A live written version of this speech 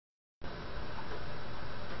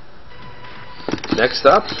Next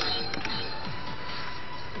up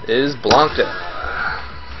is Blanka.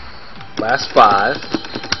 Last 5.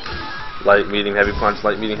 Light, medium, heavy punch,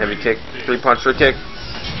 light, medium, heavy kick, 3 punch for a kick.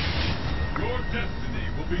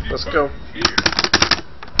 Let's go.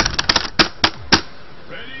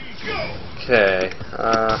 Okay.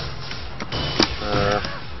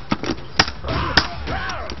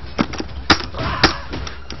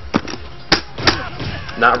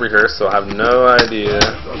 Not rehearsed, so I have no idea.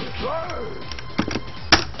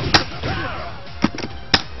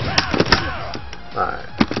 Alright.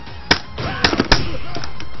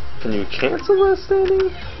 Can you cancel that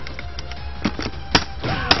standing?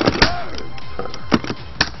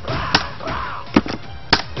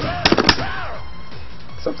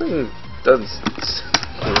 Something doesn't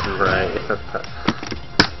seem right.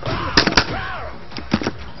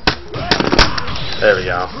 There we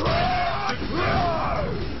go.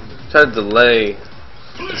 Try to delay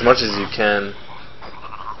as much as you can.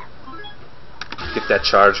 Get that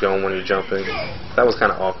charge going when you're jumping. That was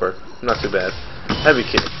kind of awkward. Not too bad. Heavy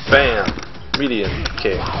kick. Bam. Medium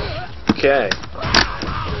kick. Okay.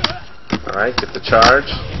 Alright, get the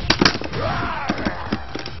charge.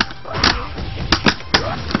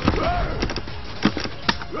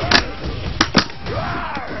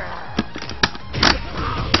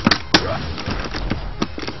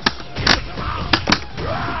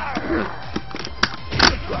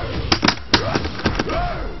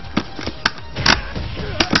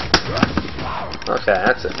 Okay,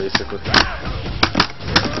 that's it basically.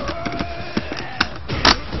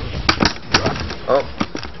 Oh.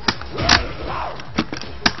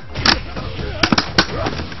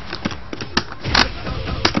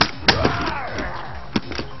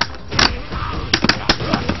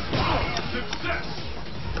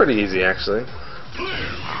 Pretty easy actually.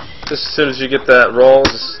 Just as soon as you get that roll,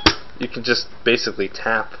 you can just basically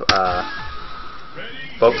tap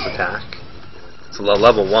focus attack. It's a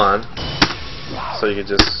level 1. So you could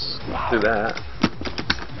just do that.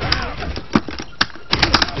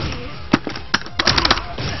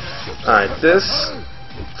 Alright, this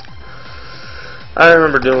I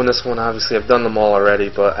remember doing this one. Obviously I've done them all already,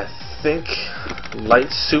 but I think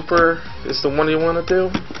light super is the one you want to do.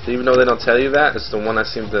 Even though they don't tell you that, it's the one I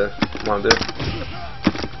seem to want to do.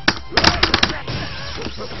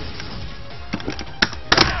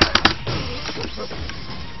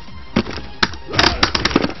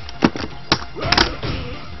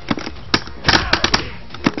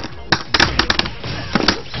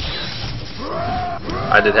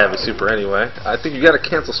 I did have a super anyway. I think you gotta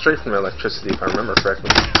cancel straight from electricity if I remember correctly.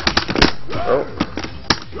 Oh.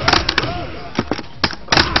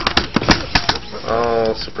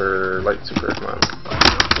 Oh, super, light super, come on.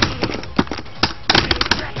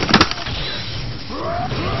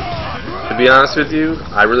 To be honest with you,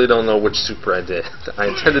 I really don't know which super I did. I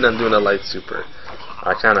intended on doing a light super.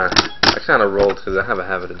 I kinda rolled because I have a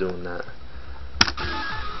habit of doing that.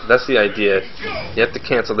 That's the idea. You have to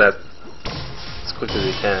cancel that as quick as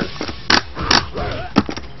you can.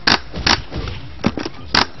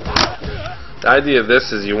 The idea of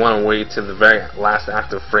this is you want to wait to the very last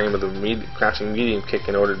active frame of the crouching medium kick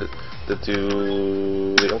in order to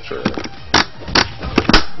do the ultra,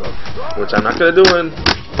 which I'm not gonna do.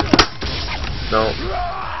 No.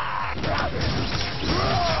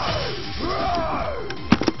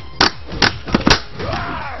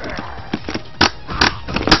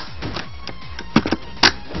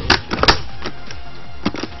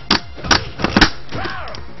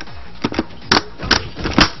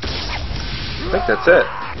 I think that's it.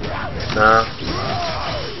 No.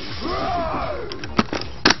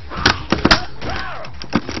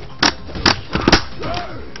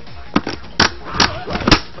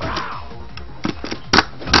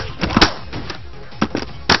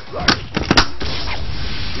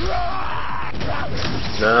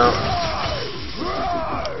 No.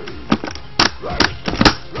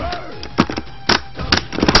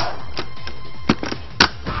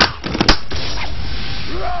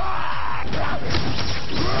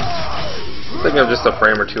 I think I'm just a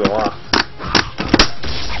frame or two off.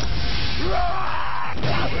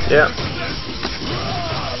 Yeah.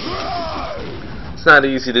 It's not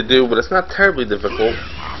easy to do, but it's not terribly difficult.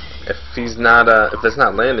 If he's not, if it's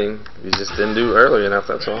not landing, you just didn't do early enough.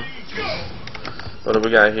 That's all. What do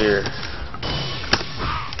we got here?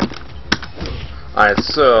 All right,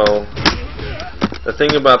 so the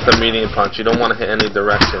thing about the medium punch, you don't want to hit any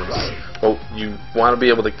directions, but you want to be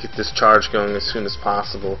able to get this charge going as soon as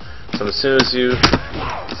possible. So as soon as you,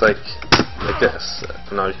 it's like this.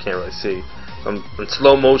 No, you can't really see. I'm in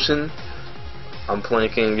slow motion. I'm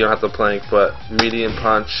planking. You don't have to plank, but medium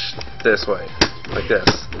punch this way, like this.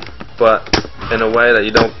 But in a way that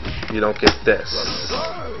you don't get this.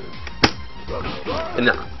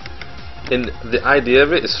 And the idea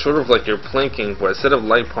of it is sort of like you're plinking, where instead of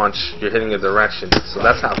light punch, you're hitting a direction. So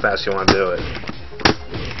that's how fast you want to do it.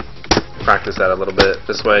 Practice that a little bit.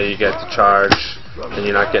 This way you get to charge, and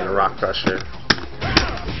you're not getting rock pressure.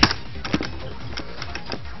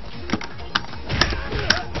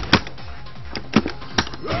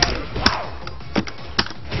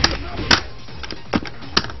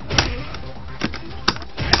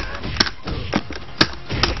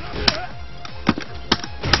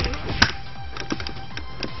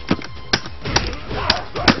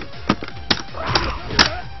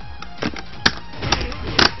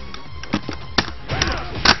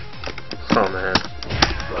 Oh man.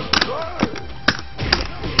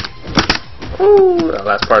 Ooh, that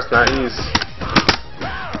last part's not easy.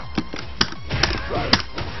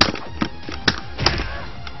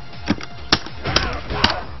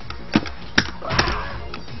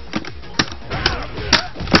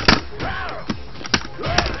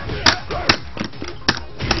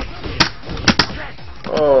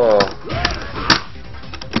 Oh.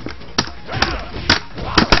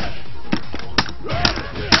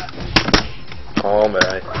 Oh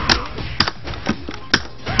man.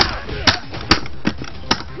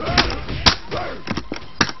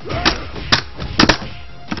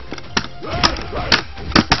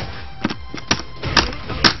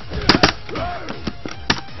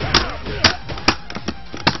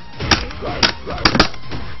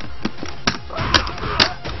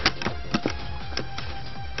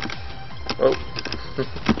 Oh.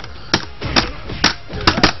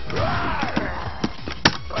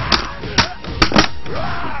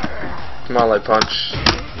 Come on, light punch.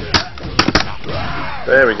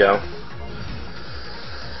 There we go.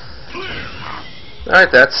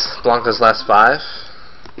 Alright, that's Blanka's last 5.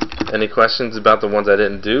 Any questions about the ones I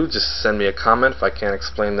didn't do, just send me a comment. If I can't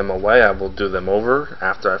explain them away, I will do them over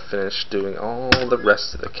after I finish doing all the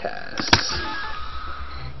rest of the cast.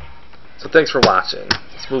 So thanks for watching.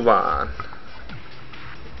 Let's move on.